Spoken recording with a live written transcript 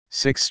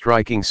6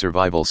 Striking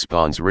Survival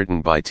Spawns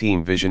written by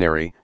Team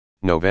Visionary,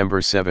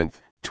 November 7,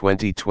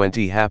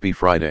 2020. Happy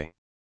Friday.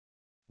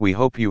 We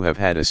hope you have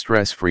had a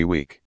stress-free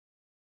week.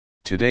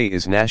 Today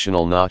is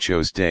National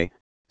Nachos Day,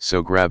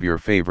 so grab your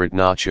favorite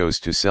nachos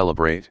to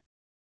celebrate.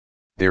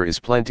 There is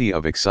plenty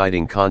of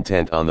exciting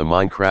content on the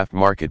Minecraft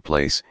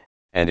marketplace,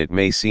 and it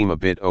may seem a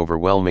bit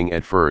overwhelming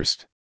at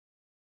first.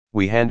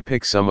 We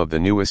handpick some of the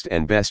newest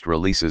and best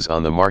releases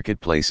on the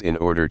marketplace in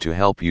order to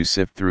help you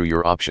sift through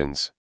your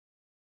options.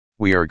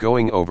 We are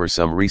going over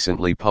some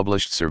recently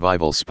published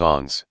survival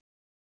spawns.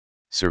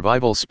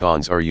 Survival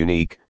spawns are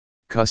unique,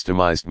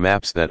 customized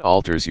maps that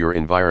alters your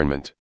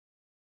environment.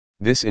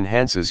 This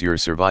enhances your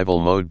survival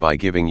mode by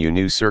giving you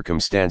new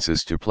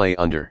circumstances to play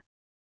under.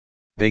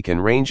 They can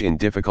range in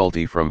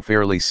difficulty from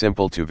fairly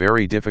simple to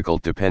very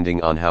difficult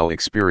depending on how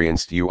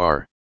experienced you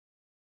are.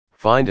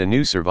 Find a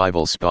new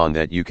survival spawn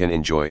that you can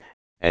enjoy,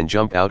 and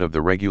jump out of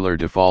the regular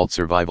default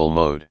survival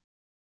mode.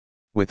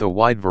 With a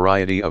wide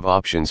variety of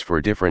options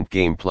for different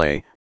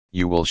gameplay,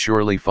 you will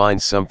surely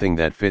find something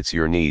that fits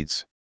your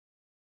needs.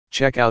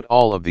 Check out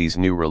all of these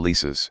new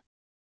releases.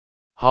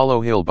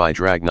 Hollow Hill by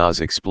Dragnoz.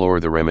 Explore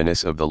the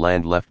reminiscence of the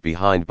land left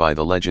behind by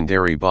the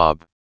legendary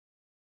Bob.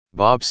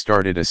 Bob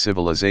started a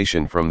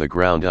civilization from the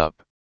ground up.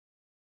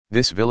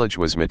 This village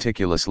was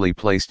meticulously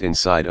placed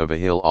inside of a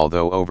hill,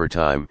 although over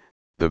time,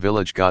 the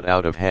village got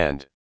out of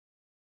hand.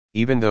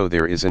 Even though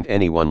there isn't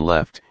anyone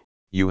left,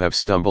 you have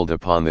stumbled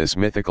upon this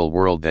mythical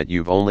world that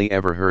you've only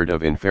ever heard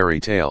of in fairy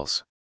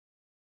tales.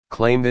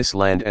 Claim this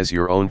land as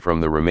your own from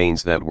the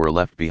remains that were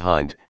left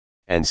behind,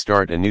 and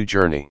start a new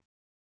journey.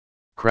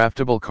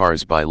 Craftable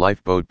Cars by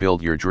Lifeboat.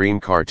 Build your dream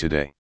car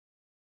today.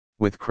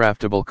 With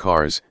craftable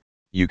cars,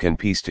 you can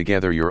piece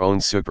together your own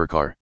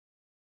supercar.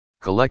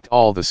 Collect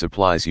all the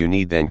supplies you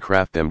need, then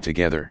craft them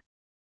together.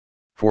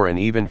 For an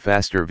even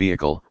faster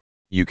vehicle,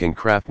 you can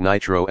craft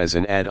Nitro as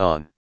an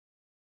add-on.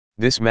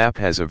 This map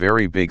has a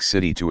very big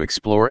city to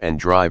explore and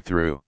drive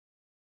through.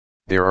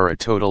 There are a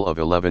total of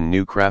 11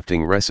 new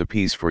crafting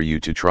recipes for you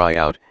to try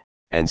out,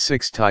 and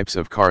 6 types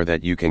of car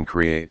that you can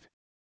create.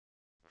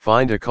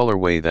 Find a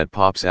colorway that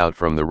pops out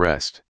from the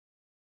rest.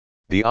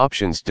 The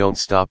options don't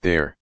stop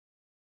there.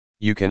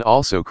 You can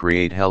also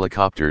create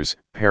helicopters,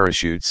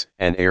 parachutes,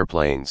 and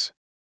airplanes.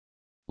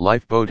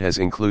 Lifeboat has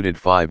included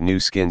 5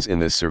 new skins in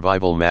this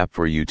survival map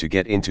for you to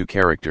get into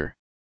character.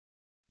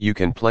 You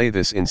can play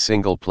this in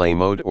single play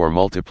mode or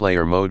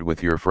multiplayer mode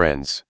with your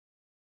friends.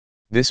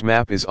 This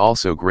map is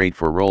also great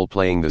for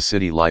role-playing the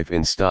city life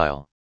in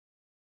style.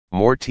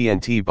 More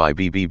TNT by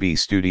BBB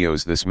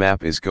Studios. This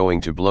map is going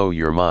to blow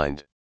your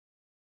mind.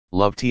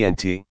 Love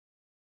TNT?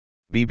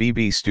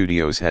 BBB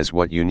Studios has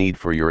what you need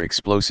for your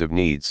explosive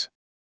needs.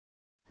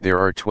 There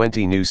are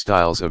 20 new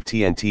styles of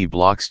TNT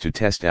blocks to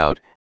test out,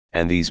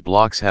 and these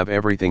blocks have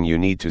everything you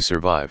need to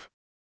survive.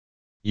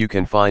 You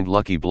can find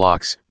lucky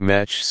blocks,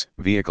 mechs,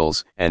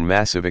 vehicles, and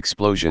massive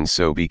explosions,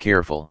 so be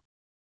careful.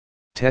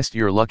 Test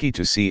your lucky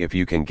to see if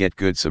you can get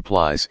good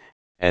supplies,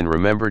 and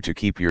remember to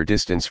keep your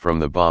distance from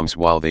the bombs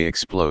while they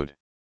explode.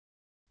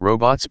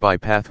 Robots by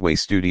Pathway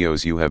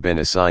Studios. You have been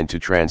assigned to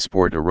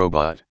transport a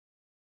robot.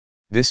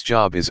 This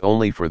job is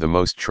only for the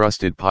most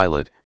trusted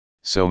pilot,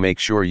 so make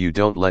sure you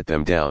don't let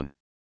them down.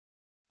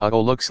 Uh-oh,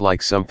 looks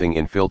like something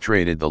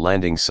infiltrated the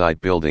landing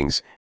site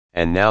buildings,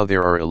 and now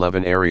there are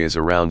 11 areas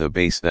around the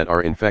base that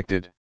are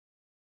infected.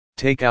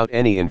 Take out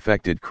any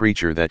infected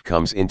creature that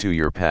comes into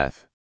your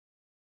path.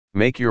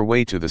 Make your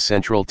way to the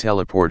central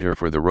teleporter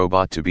for the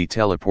robot to be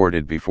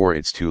teleported before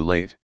it's too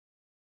late.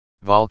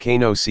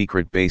 Volcano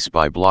Secret Base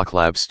by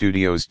Blocklab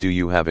Studios. Do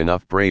you have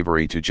enough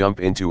bravery to jump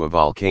into a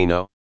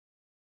volcano?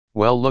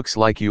 Well, looks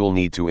like you'll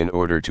need to in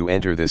order to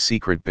enter this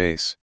secret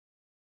base.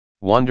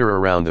 Wander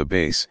around the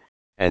base,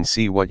 and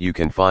see what you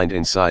can find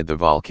inside the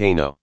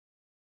volcano.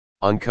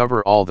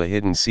 Uncover all the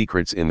hidden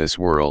secrets in this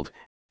world,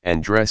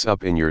 and dress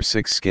up in your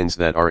 6 skins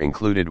that are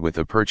included with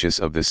the purchase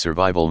of this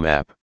survival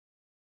map.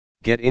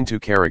 Get into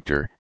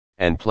character,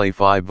 and play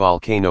 5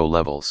 volcano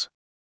levels.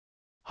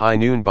 High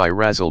Noon by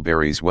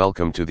Razzleberries.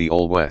 Welcome to the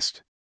Old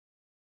West.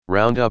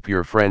 Round up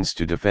your friends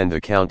to defend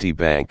the county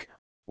bank,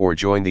 or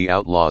join the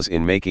outlaws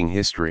in making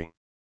history.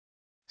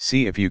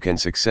 See if you can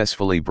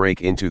successfully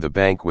break into the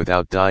bank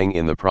without dying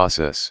in the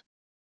process.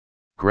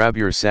 Grab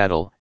your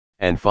saddle,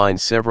 and find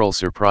several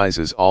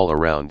surprises all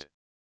around.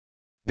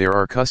 There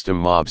are custom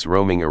mobs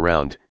roaming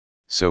around,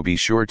 so be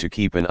sure to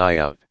keep an eye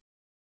out.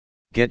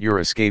 Get your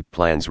escape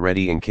plans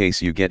ready in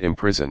case you get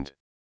imprisoned.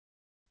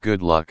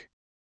 Good luck.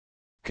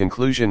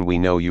 Conclusion: we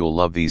know you'll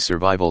love these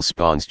survival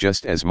spawns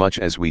just as much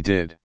as we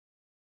did.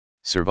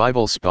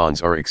 Survival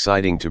spawns are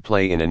exciting to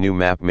play in a new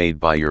map made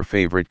by your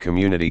favorite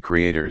community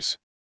creators.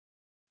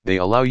 They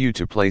allow you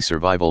to play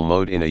survival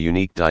mode in a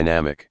unique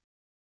dynamic.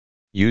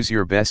 Use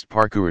your best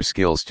parkour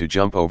skills to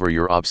jump over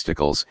your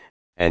obstacles,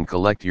 and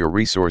collect your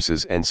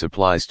resources and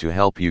supplies to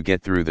help you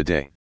get through the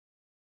day.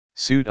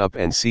 Suit up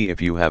and see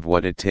if you have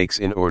what it takes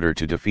in order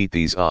to defeat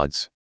these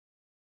odds.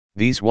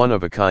 These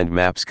one-of-a-kind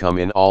maps come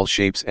in all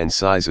shapes and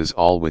sizes,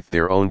 all with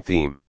their own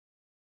theme.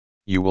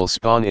 You will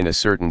spawn in a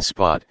certain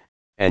spot,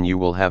 and you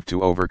will have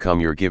to overcome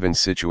your given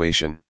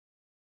situation.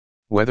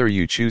 Whether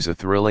you choose a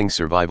thrilling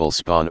survival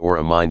spawn or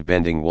a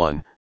mind-bending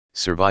one,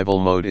 survival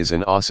mode is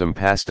an awesome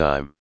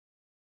pastime.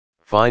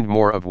 Find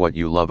more of what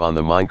you love on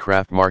the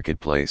Minecraft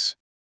Marketplace.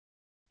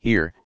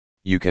 Here,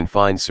 you can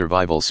find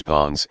survival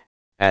spawns,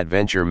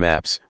 adventure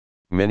maps,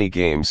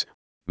 mini-games,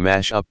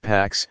 mash-up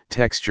packs,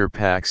 texture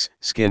packs,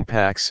 skin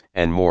packs,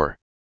 and more.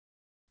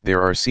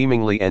 There are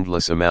seemingly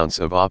endless amounts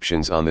of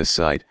options on this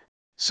site,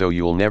 so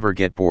you'll never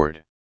get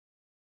bored.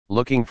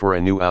 Looking for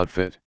a new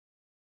outfit?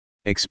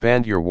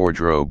 Expand your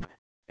wardrobe,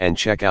 and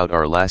check out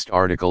our last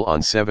article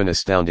on 7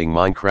 astounding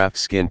Minecraft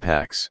skin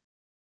packs.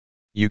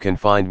 You can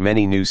find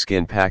many new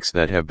skin packs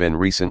that have been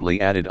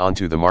recently added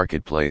onto the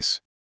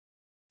marketplace.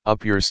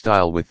 Up your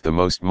style with the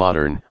most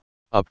modern,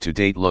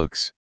 up-to-date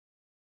looks.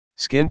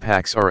 Skin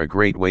packs are a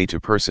great way to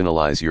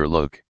personalize your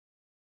look.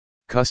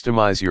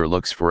 Customize your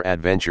looks for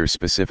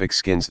adventure-specific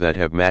skins that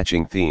have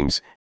matching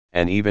themes,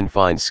 and even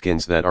find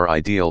skins that are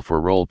ideal for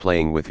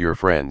role-playing with your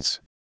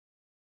friends.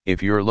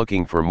 If you're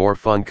looking for more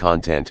fun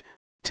content,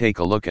 take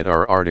a look at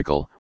our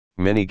article,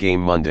 Minigame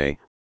Monday,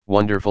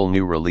 Wonderful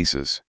New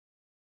Releases.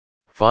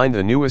 Find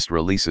the newest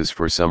releases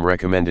for some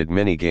recommended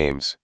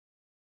mini-games.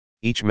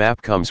 Each map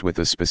comes with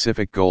a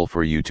specific goal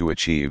for you to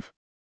achieve.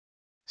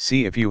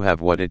 See if you have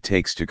what it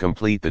takes to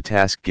complete the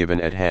task given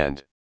at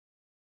hand.